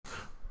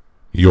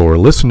You're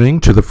listening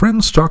to the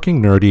Friends Talking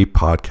Nerdy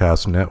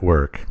Podcast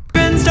Network.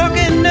 Friends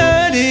Talking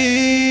Nerdy.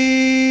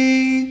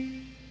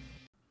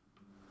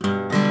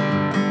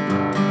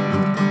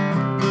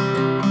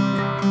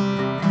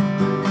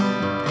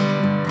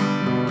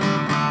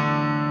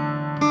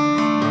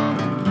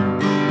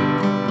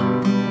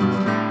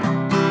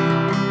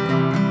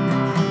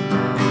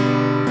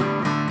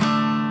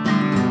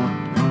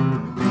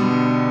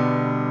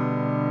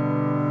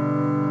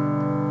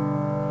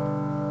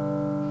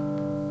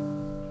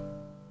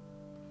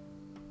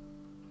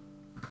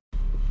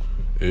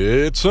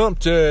 It's Hump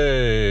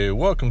Day!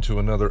 Welcome to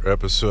another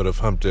episode of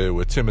Hump Day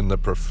with Tim and the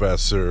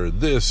Professor.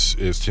 This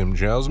is Tim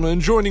Jousma,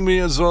 and joining me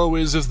as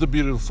always is the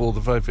beautiful, the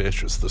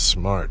vivacious, the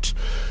smart,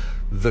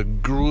 the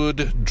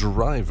good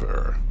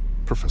driver,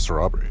 Professor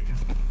Aubrey.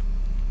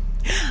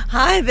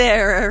 Hi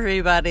there,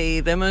 everybody.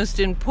 The most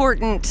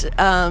important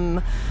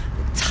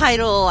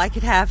title I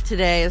could have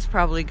today is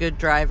probably Good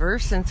Driver,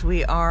 since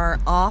we are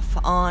off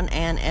on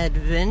an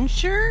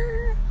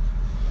adventure.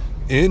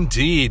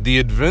 Indeed, the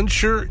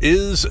adventure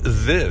is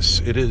this.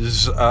 It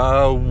is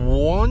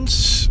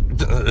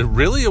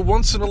really a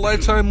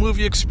once-in-a-lifetime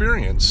movie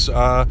experience.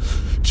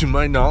 To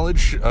my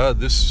knowledge,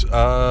 this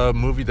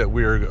movie that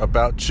we're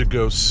about to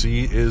go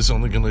see is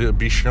only going to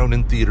be shown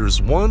in theaters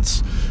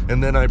once,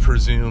 and then I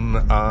presume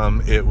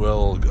it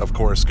will, of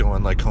course, go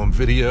on like home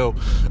video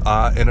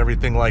and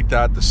everything like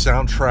that. The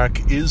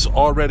soundtrack is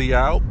already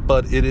out,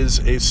 but it is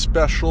a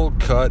special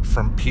cut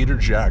from Peter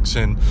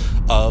Jackson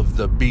of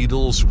the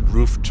Beatles'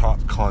 rooftop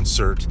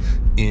concert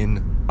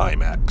in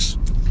IMAX.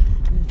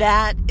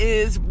 That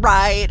is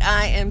right.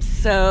 I am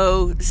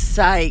so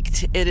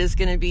psyched. It is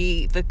going to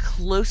be the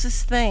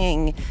closest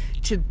thing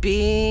to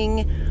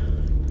being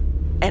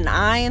an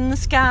eye in the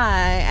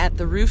sky at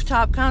the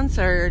rooftop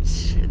concert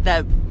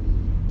that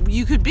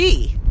you could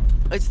be.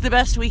 It's the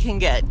best we can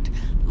get.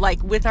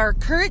 Like, with our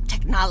current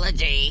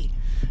technology,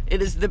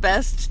 it is the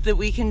best that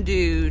we can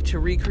do to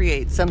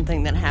recreate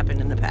something that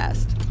happened in the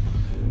past.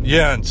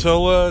 Yeah,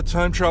 until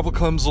time travel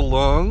comes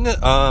along,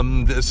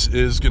 this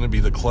is going to be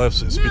the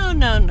closest.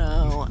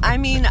 No. I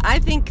mean, I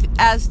think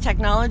as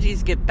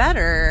technologies get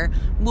better,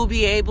 we'll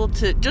be able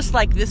to, just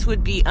like this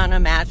would be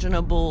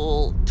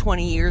unimaginable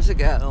 20 years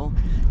ago,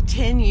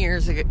 10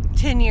 years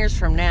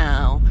from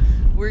now,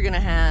 we're going to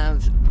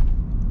have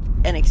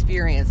an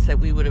experience that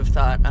we would have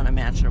thought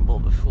unimaginable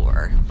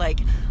before.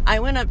 Like, I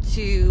went up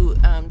to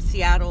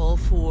Seattle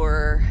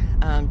to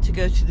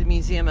go to the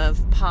Museum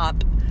of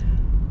Pop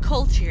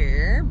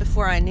Culture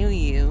before I knew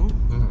you,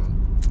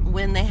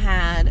 when they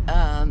had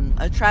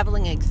a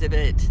traveling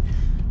exhibit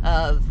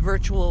of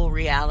virtual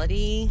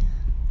reality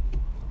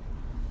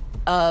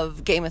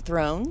of Game of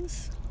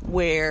Thrones,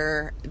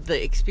 where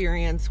the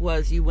experience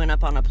was you went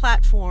up on a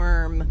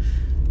platform,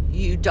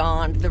 you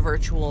donned the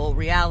virtual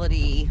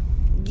reality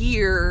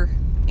gear,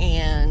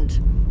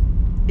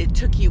 and it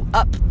took you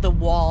up the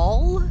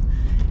wall,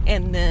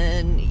 and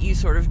then you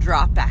sort of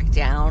drop back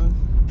down.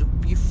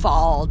 You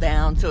fall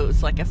down, so it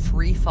was like a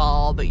free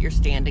fall, but you're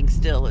standing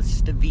still. It's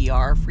just a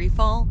VR free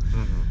fall.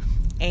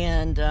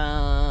 And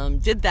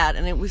did that,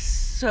 and it was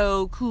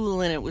so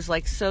cool, and it was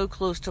like so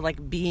close to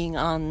like being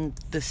on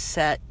the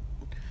set,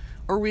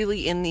 or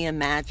really in the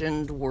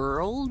imagined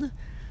world,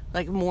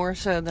 like more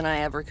so than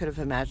I ever could have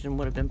imagined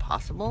would have been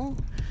possible.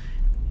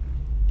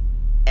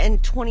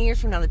 And 20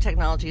 years from now, the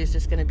technology is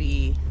just going to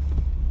be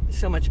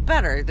so much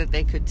better that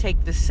they could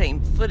take the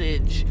same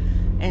footage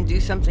and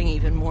do something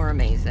even more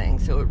amazing.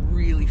 So it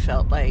really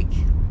felt like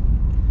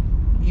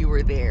you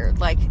were there.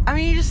 Like, I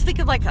mean, you just think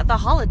of like the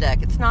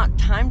holodeck. It's not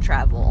time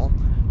travel,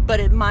 but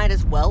it might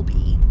as well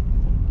be.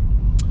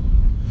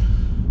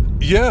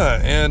 Yeah,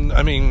 and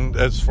I mean,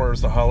 as far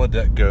as the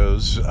holodeck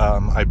goes,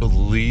 I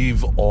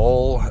believe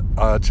all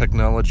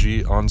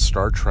technology on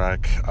Star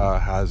Trek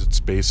has its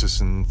basis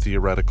in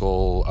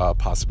theoretical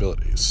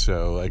possibilities.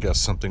 So I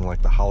guess something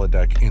like the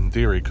holodeck, in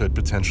theory, could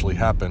potentially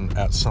happen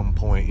at some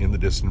point in the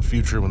distant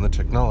future when the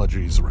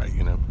technology is right,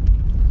 you know?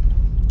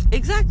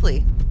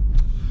 Exactly.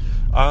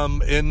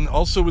 And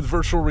also with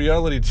virtual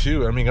reality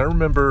too. I mean, I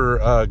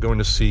remember going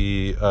to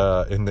see in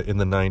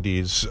the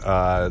 90s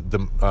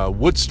the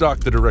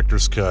Woodstock, the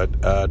director's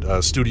cut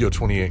at Studio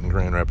 28 in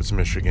Grand Rapids,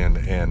 Michigan,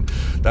 and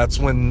that's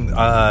when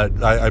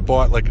I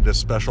bought like a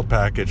special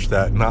package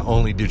that not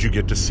only did you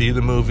get to see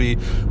the movie,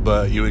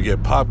 but you would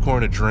get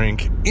popcorn, a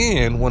drink,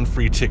 and one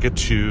free ticket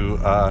to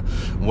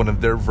one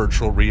of their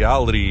virtual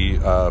reality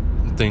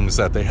things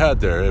that they had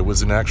there. It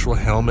was an actual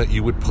helmet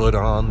you would put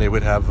on. They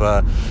would have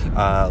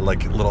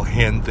like little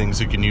hand things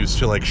you can use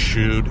to like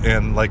shoot,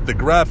 and like the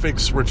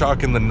graphics, we're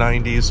talking the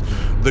 90s,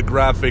 the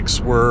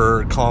graphics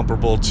were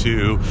comparable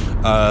to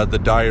the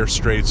Dire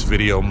Straits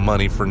video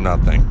Money for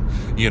Nothing,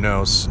 you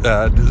know,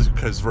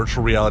 because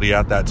virtual reality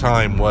at that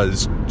time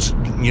was,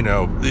 you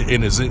know,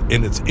 in its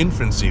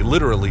infancy,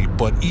 literally.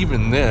 But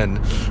even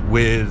then,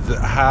 with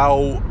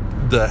how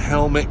the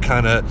helmet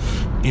kind of,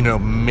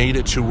 made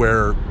it to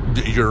where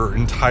your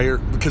entire,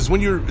 because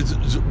when you're,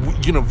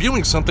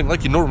 viewing something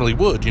like you normally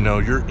would,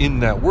 you're in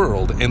that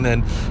world, and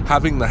then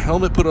having the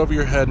helmet put over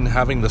your head and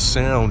having the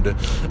sound,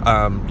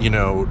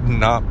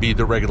 not be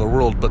the regular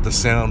world, but the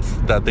sound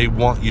that they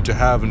want you to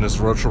have in this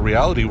virtual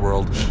reality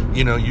world,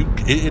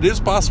 it is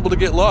possible to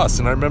get lost.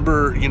 And I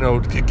remember,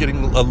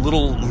 getting a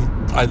little,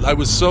 I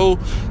was so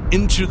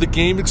into the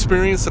game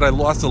experience that I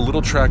lost a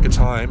little track of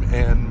time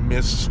and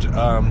missed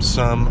because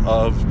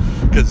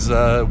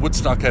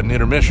Woodstock had an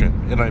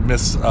intermission, and I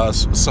missed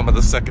some of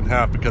the second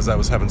half because I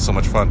was having so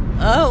much fun.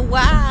 Oh,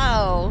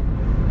 wow.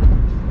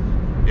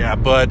 Yeah,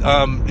 but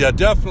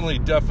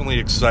definitely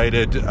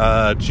excited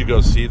to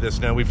go see this.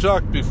 Now, we've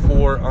talked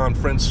before on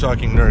Friends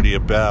Talking Nerdy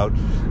about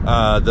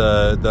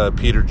the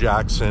Peter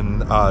Jackson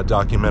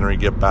documentary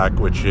Get Back,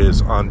 which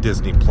is on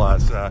Disney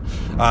Plus.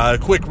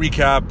 Quick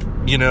recap: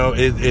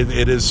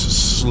 it is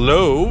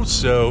slow,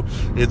 so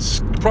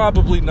it's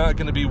probably not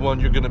going to be one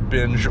you're going to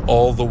binge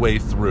all the way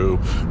through.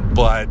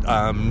 But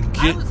I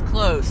was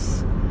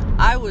close.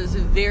 I was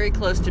very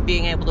close to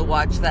being able to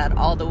watch that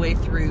all the way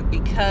through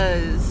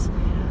because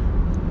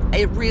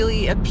it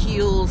really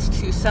appeals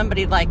to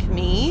somebody like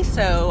me.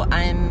 So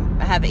I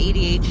have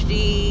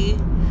ADHD,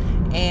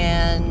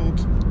 and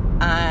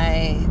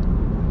I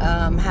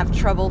have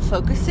trouble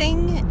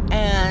focusing,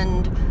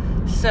 and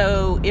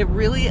so it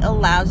really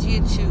allows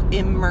you to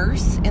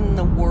immerse in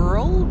the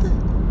world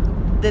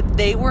that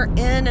they were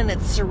in, and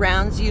it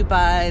surrounds you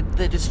by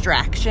the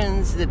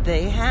distractions that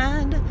they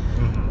had.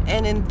 Mm-hmm.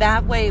 And in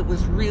that way, it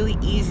was really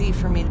easy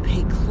for me to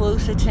pay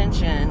close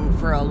attention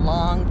for a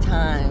long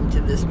time to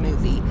this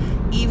movie,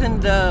 even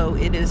though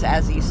it is,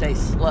 as you say,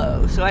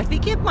 slow. So I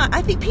think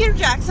Peter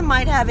Jackson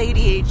might have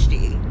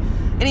ADHD,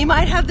 and he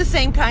might have the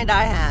same kind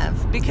I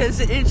have, because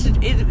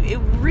it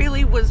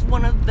really was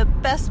one of the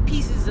best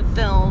pieces of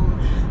film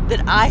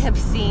that I have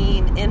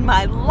seen in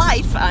my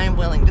life, I am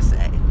willing to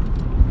say.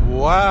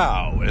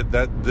 Wow,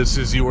 this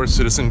is your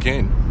Citizen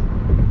Kane.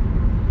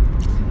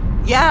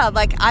 Yeah,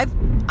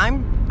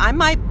 I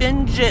might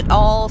binge it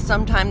all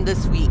sometime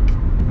this week.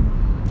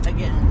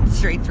 Again,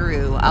 straight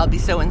through. I'll be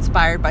so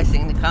inspired by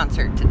seeing the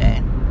concert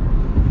today.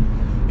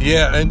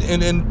 Yeah,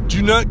 and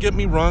do not get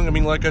me wrong. I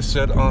mean, like I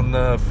said on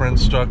the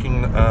Friends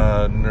Talking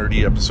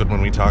Nerdy episode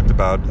when we talked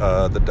about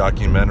the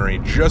documentary,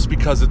 just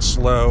because it's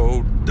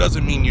slow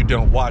doesn't mean you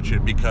don't watch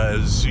it,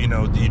 because,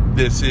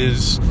 this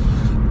is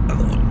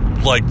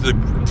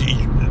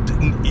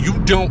you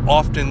don't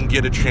often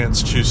get a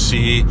chance to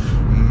see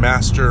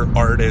master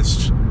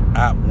artists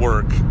at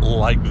work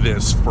like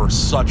this for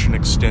such an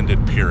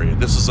extended period.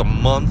 This is a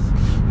month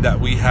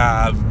that we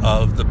have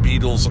of the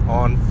Beatles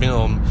on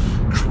film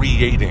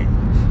creating,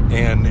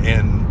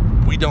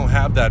 and we don't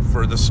have that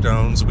for the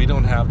Stones, we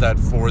don't have that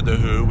for the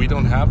Who, we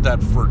don't have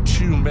that for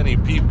too many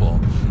people.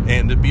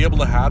 And to be able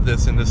to have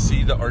this and to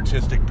see the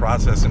artistic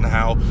process and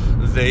how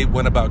they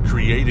went about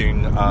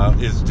creating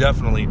is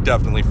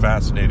definitely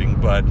fascinating.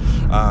 But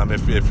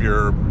if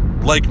you're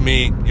like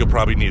me, you'll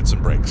probably need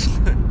some breaks.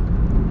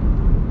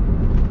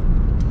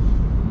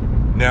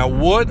 Now,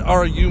 what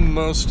are you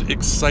most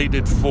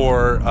excited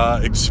for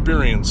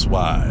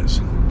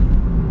experience-wise?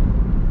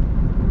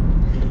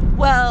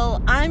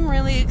 Well, I'm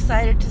really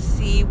excited to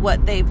see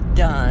what they've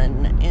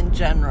done in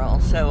general.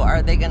 So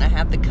are they going to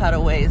have the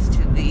cutaways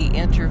to the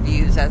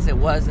interviews as it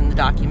was in the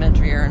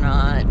documentary or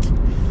not?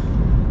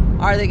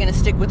 Are they going to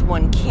stick with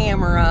one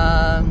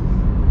camera?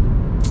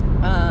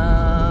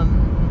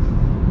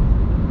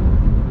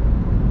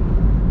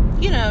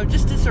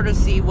 Just to sort of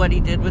see what he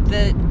did with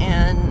it.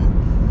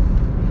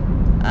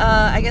 And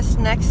I guess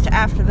next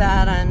after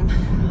that,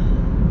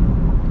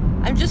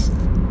 I'm just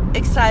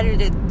excited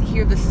to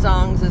hear the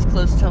songs as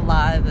close to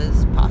live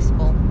as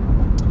possible.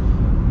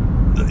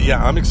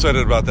 Yeah, I'm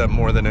excited about that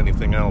more than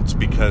anything else,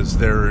 because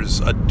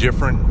there's a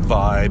different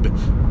vibe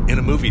in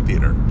a movie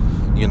theater,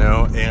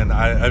 and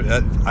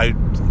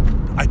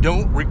I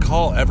don't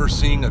recall ever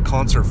seeing a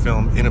concert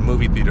film in a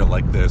movie theater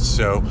like this.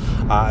 So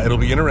it'll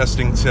be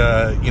interesting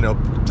to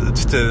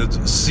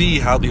to see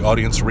how the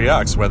audience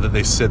reacts, whether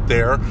they sit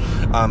there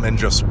and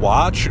just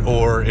watch,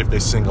 or if they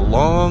sing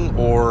along,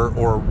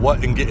 or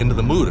what, and get into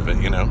the mood of it.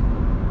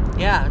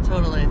 Yeah,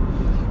 totally.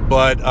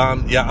 But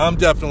I'm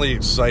definitely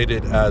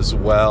excited as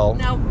well.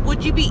 Now,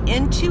 would you be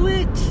into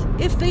it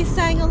if they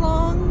sang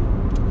along?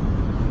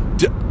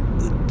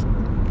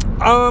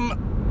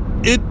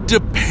 It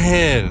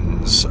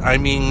depends. I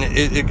mean,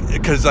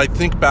 because I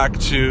think back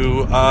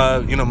to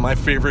my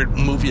favorite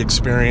movie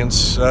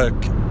experience,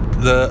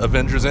 the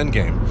Avengers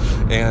Endgame,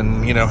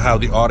 and how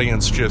the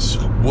audience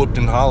just whooped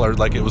and hollered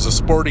like it was a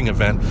sporting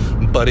event,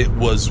 but it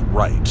was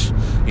right.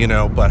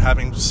 But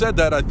having said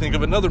that, I think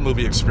of another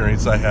movie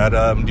experience I had.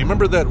 Do you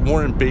remember that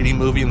Warren Beatty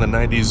movie in the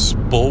 90s,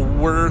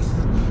 Bulworth,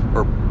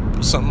 or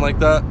something like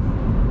that?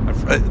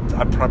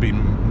 I probably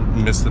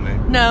missed the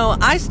name. No,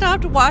 I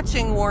stopped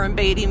watching Warren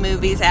Beatty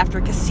movies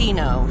after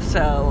Casino,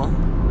 so...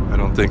 I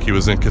don't think he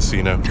was in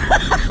Casino.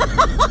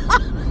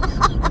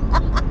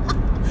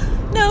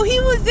 No, he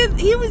was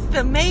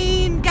the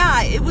main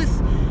guy. It was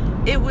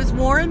It was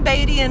Warren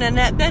Beatty and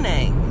Annette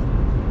Bening.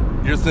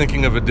 You're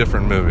thinking of a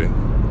different movie.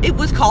 It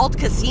was called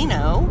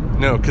Casino.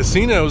 No,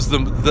 Casino's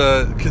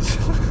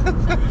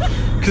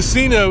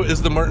Casino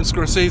is the Martin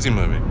Scorsese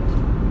movie.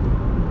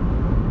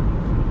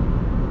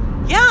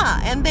 Yeah,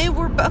 and they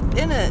were both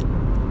in it.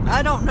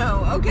 I don't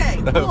know.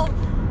 Okay,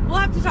 we'll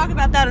have to talk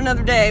about that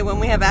another day when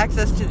we have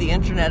access to the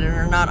internet and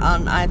are not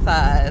on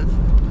I-5.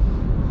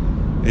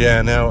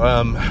 Yeah,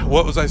 now,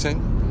 what was I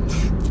saying?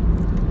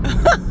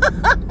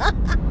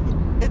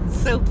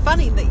 It's so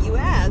funny that you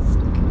ask.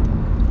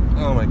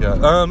 Oh my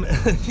god.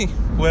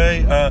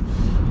 Anyway,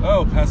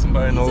 passing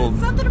by an old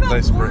something about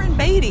nice Warren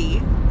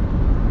Beatty.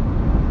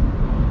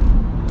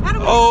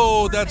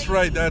 Oh, that's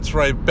right.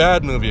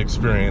 Bad movie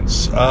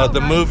experience.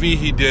 The movie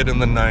he did in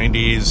the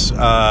 90s,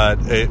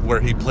 where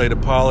he played a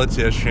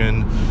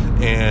politician,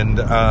 and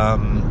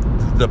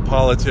the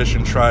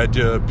politician tried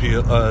to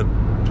appeal,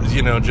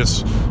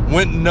 just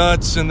went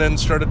nuts and then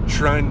started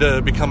trying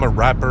to become a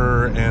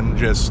rapper, and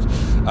just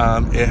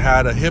it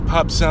had a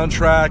hip-hop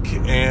soundtrack,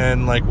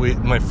 and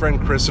my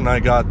friend Chris and I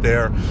got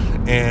there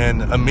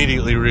and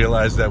immediately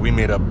realized that we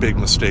made a big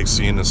mistake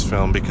seeing this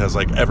film, because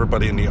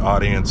everybody in the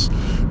audience,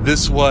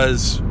 this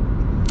was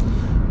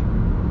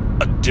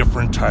a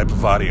different type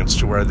of audience,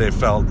 to where they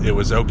felt it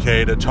was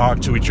okay to talk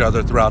to each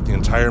other throughout the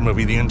entire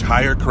movie. The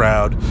entire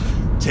crowd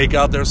take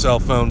out their cell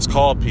phones,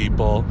 call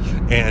people,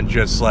 and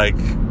just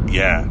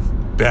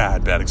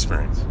bad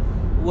experience.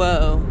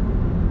 Whoa.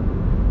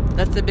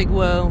 That's a big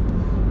whoa.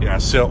 Yeah,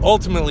 so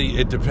ultimately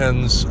it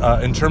depends,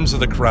 in terms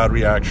of the crowd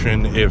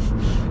reaction, if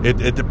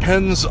it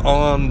depends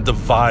on the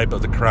vibe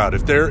of the crowd.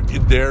 If they're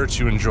there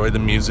to enjoy the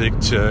music,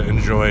 to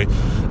enjoy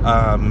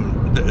the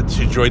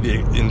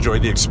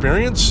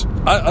experience,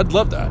 I'd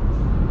love that.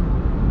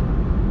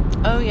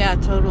 Oh yeah,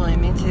 totally,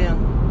 me too.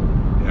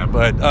 Yeah,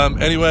 but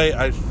anyway,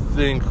 I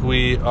think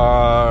we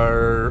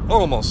are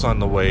almost on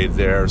the way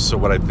there. So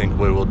what I think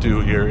we will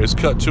do here is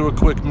cut to a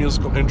quick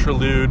musical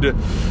interlude,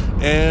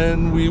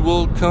 and we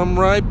will come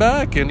right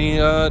back. Do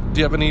you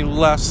have any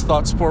last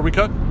thoughts before we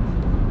cut?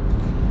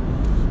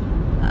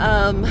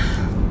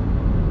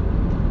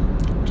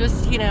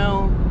 Just,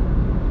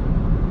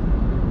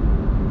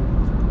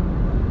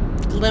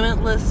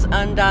 limitless,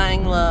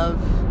 undying love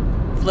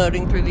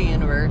floating through the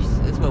universe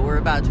is what we're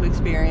about to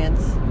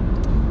experience.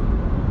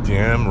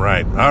 Damn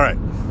right. All right.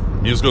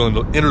 Musical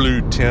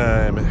interlude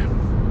time.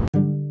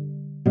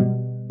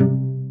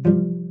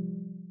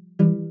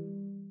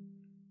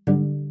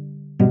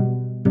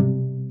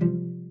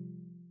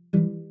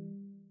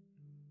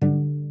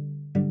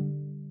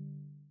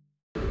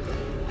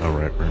 All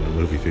right, we're in the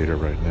movie theater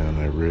right now, and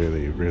I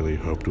really, really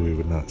hoped we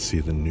would not see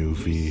the new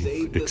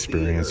V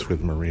experience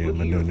with Maria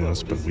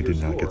Menounos, but we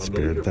did not get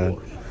spared that.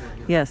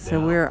 Yes,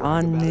 so we're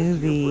on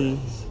Movie.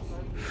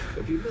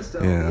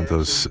 Yeah,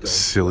 those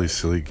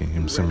silly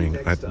games. I mean,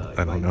 I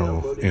don't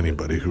know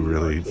anybody who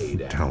really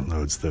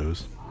downloads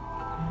those.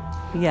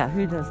 Yeah,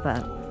 who does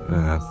that?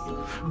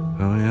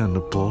 Oh yeah,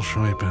 the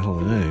Bolshoi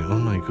Ballet. Oh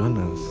my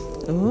goodness.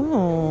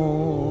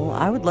 Ooh,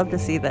 I would love to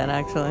see that,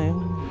 actually.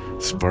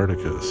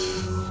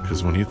 Spartacus.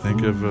 Because when you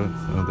think of,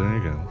 oh, there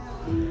you go.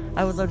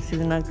 I would love to see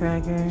the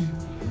Nutcracker.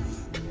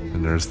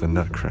 And there's the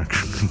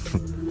Nutcracker.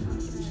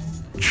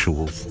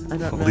 Jules.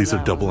 All these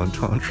are double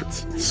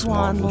entendres.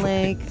 Swan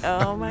Lake.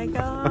 Oh my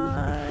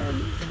god.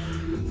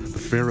 The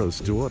Pharaoh's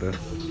daughter.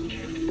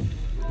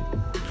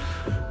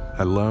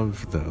 I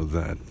love, though,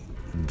 that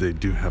they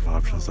do have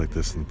options like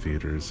this in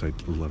theaters. I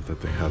love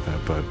that they have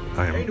that, but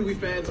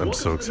I'm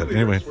so excited.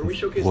 Anyway,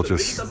 we'll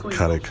just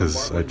cut it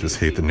because I just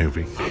hate the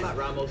Nuvi.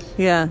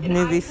 Yeah,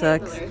 Nuvi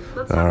sucks.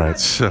 All right,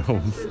 so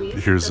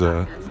here's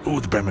the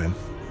Batman.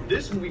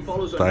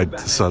 I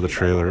saw the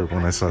trailer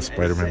when I saw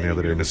Spider-Man the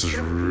other day, and this is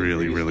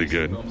really, really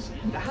good.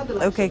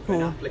 Okay,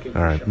 cool.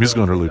 All right,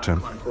 musical interlude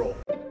time.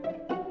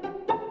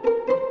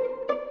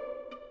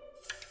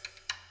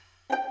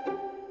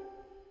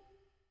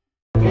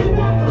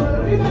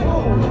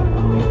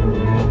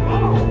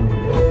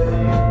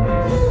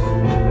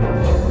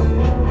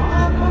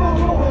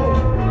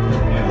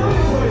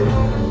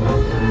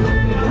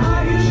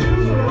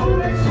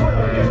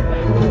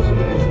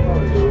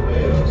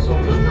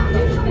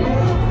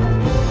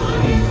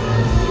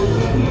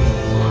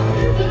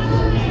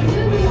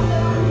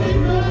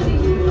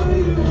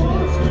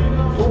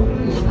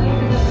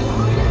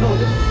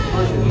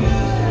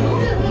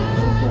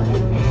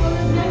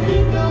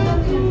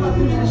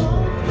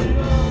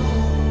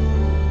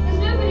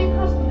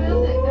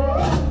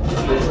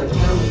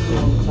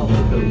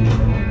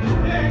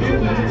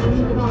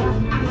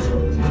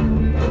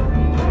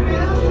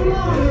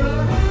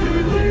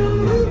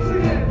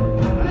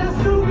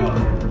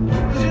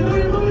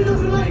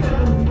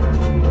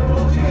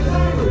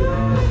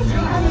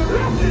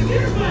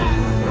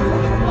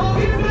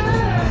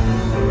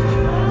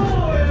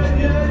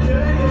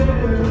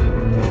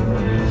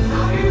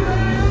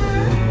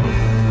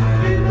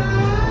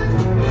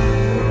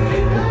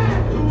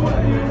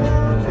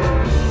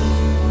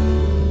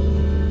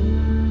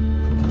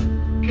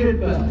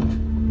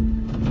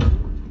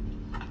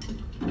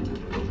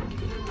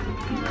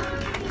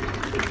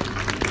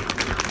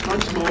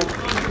 once more. I want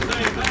to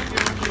say thank you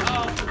on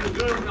behalf of the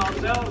group and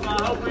ourselves. I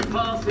hope we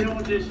pass the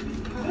audition.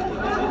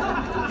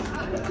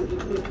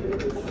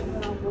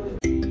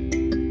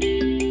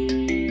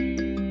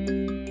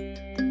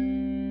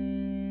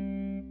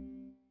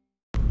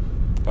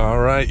 All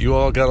right, you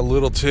all got a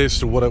little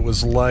taste of what it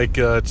was like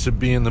to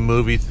be in the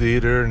movie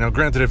theater. Now,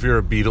 granted, if you're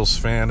a Beatles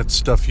fan, it's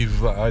stuff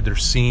you've either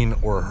seen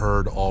or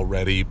heard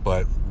already,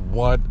 but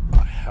what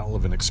a hell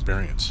of an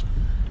experience.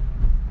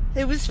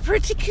 It was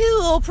pretty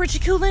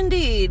cool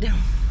indeed.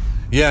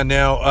 Yeah,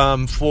 now,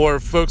 for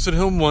folks at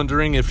home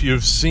wondering, if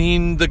you've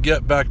seen the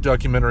Get Back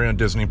documentary on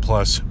Disney+,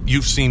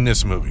 you've seen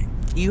this movie.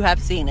 You have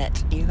seen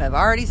it. You have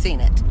already seen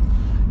it.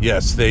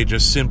 Yes, they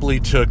just simply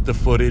took the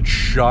footage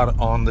shot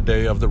on the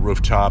day of the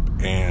rooftop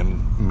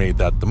and made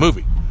that the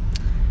movie.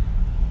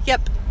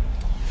 Yep.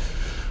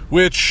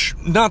 Which,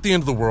 not the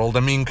end of the world. I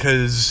mean,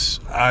 because,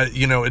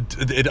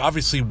 it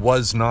obviously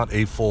was not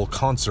a full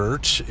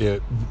concert.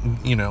 It,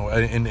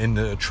 in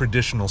the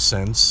traditional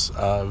sense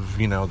of,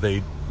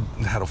 they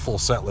had a full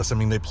set list. I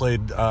mean, they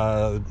played,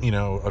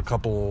 a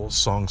couple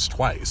songs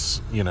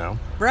twice,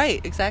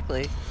 Right,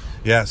 exactly.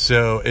 Yeah,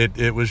 so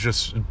it was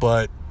just,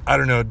 but I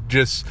don't know,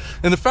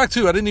 and the fact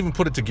too, I didn't even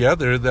put it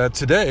together that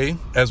today,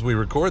 as we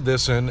record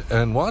this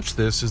and watch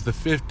this, is the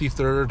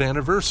 53rd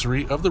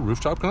anniversary of the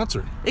rooftop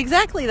concert.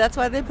 Exactly, that's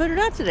why they put it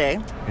out today.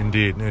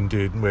 Indeed,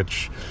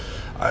 which,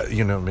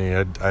 me,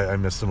 I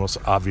miss the most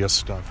obvious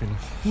stuff,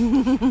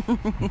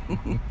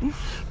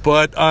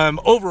 But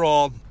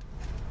overall,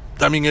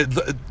 I mean,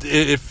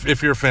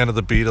 if you're a fan of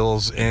the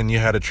Beatles and you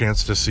had a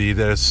chance to see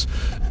this,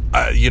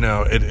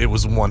 it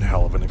was one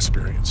hell of an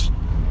experience.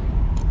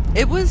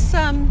 It was,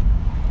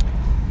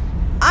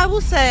 I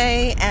will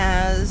say,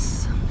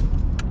 as,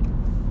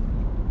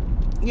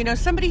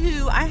 somebody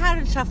who, I had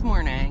a tough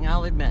morning,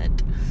 I'll admit,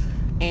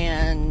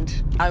 and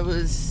I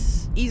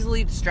was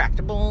easily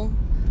distractible,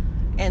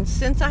 and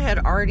since I had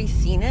already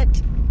seen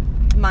it,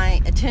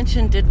 my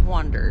attention did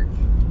wander.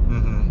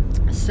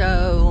 Mm-hmm.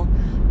 So,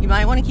 you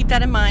might want to keep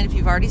that in mind if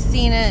you've already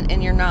seen it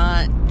and you're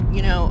not,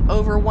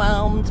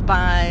 overwhelmed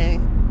by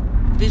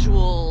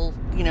visual,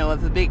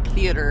 of a big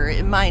theater.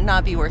 It might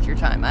not be worth your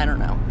time. I don't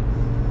know.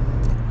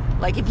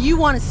 Like, if you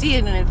want to see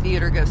it in a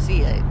theater, go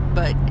see it.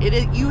 But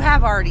you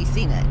have already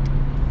seen it.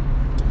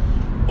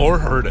 Or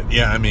heard it.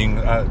 Yeah, I mean,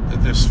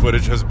 this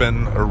footage has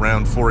been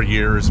around for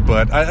years.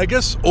 But I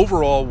guess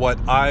overall what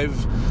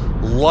I've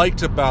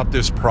liked about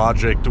this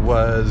project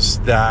was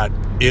that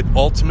it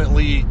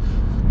ultimately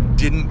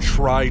didn't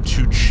try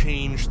to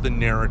change the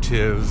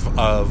narrative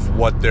of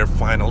what their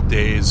final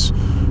days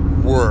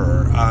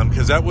were,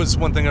 because that was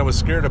one thing I was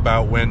scared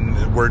about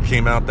when word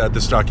came out that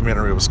this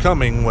documentary was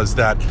coming, was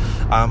that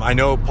I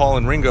know Paul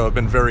and Ringo have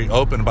been very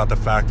open about the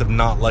fact of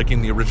not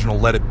liking the original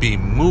Let It Be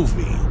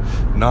movie,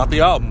 not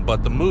the album,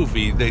 but the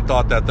movie. They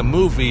thought that the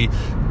movie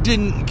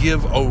didn't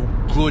give a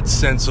good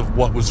sense of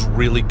what was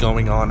really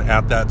going on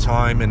at that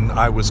time, and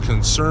I was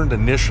concerned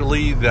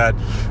initially that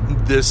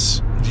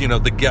this,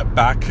 the Get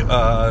Back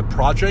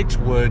project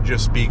would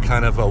just be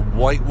kind of a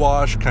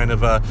whitewash, kind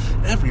of a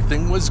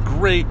everything was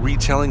great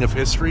retelling of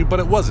history, but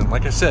it wasn't.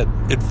 Like I said,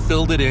 it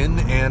filled it in,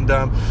 and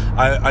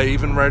I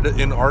even read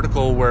an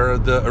article where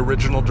the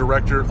original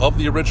director of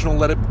the original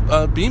Let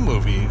It Be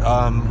movie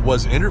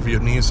was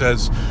interviewed, and he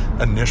says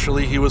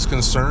initially he was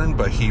concerned,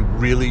 but he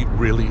really,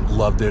 really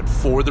loved it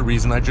for the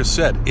reason I just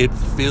said. It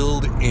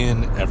filled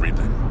in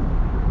everything.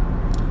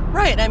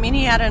 Right. I mean,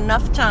 he had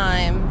enough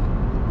time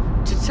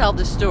to tell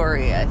the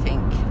story, I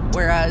think,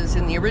 whereas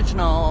in the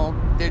original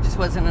there just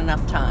wasn't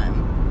enough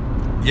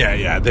time.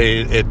 Yeah,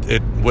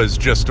 it was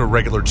just a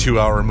regular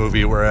 2-hour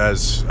movie,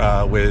 whereas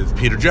with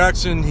Peter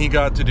Jackson, he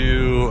got to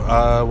do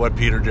what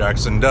Peter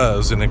Jackson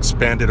does and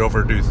expand it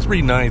over to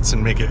 3 nights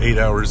and make it 8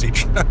 hours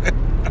each night.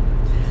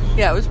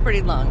 Yeah, it was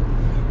pretty long.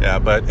 Yeah,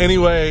 but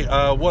anyway,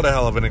 what a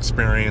hell of an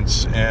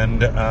experience.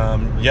 And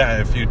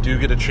if you do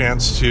get a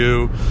chance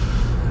to,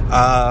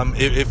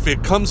 if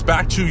it comes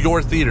back to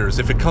your theaters,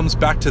 if it comes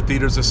back to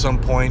theaters at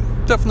some point,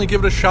 definitely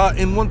give it a shot.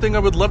 And one thing I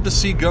would love to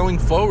see going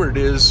forward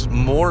is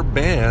more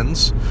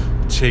bands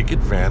take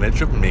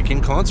advantage of making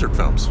concert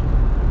films.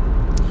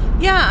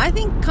 Yeah, I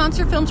think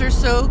concert films are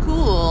so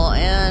cool,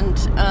 and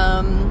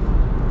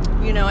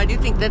I do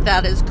think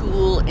that is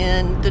cool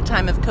in the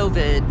time of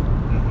COVID.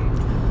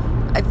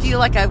 Mm-hmm. I feel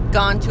like I've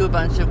gone to a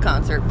bunch of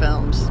concert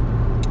films.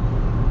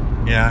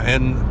 Yeah,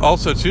 and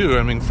also, too,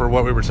 I mean, for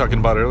what we were talking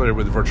about earlier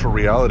with virtual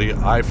reality,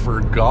 I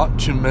forgot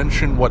to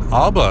mention what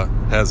ABBA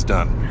has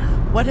done.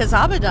 What has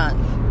ABBA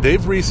done?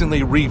 They've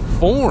recently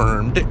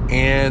reformed,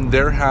 and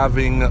they're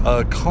having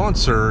a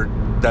concert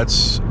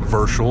that's a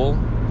virtual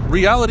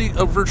reality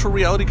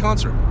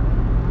concert.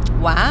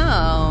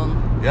 Wow.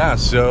 Yeah,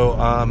 so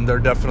they're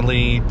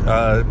definitely,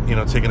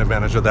 taking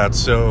advantage of that.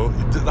 So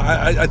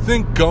I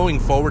think going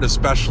forward,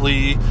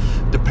 especially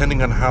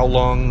depending on how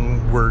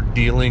long we're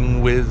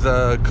dealing with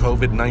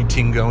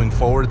COVID-19 going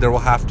forward, there will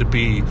have to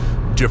be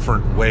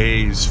different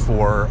ways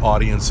for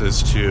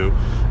audiences to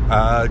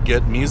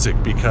get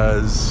music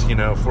because, you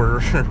know,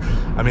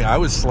 I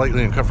was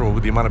slightly uncomfortable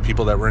with the amount of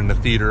people that were in the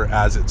theater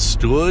as it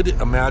stood.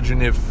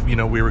 Imagine if, you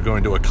know, we were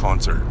going to a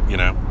concert, you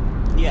know?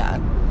 Yeah.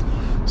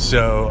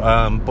 So,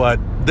 but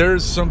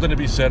there's something to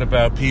be said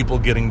about people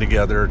getting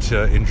together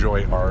to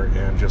enjoy art,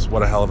 and just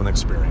what a hell of an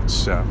experience.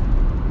 So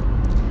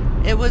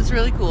it was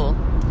really cool.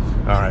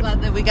 I'm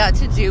glad that we got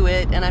to do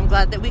it, and I'm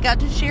glad that we got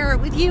to share it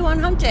with you on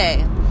Hump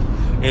Day.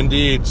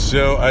 Indeed.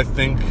 So I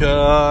think,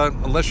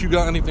 unless you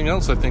got anything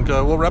else, I think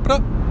we'll wrap it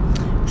up.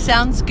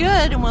 Sounds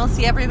good, and we'll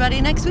see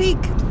everybody next week.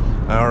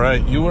 All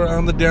right, you are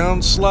on the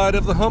downslide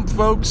of the hump,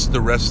 folks. The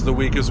rest of the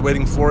week is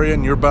waiting for you,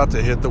 and you're about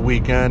to hit the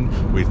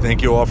weekend. We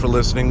thank you all for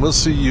listening. We'll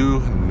see you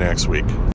next week.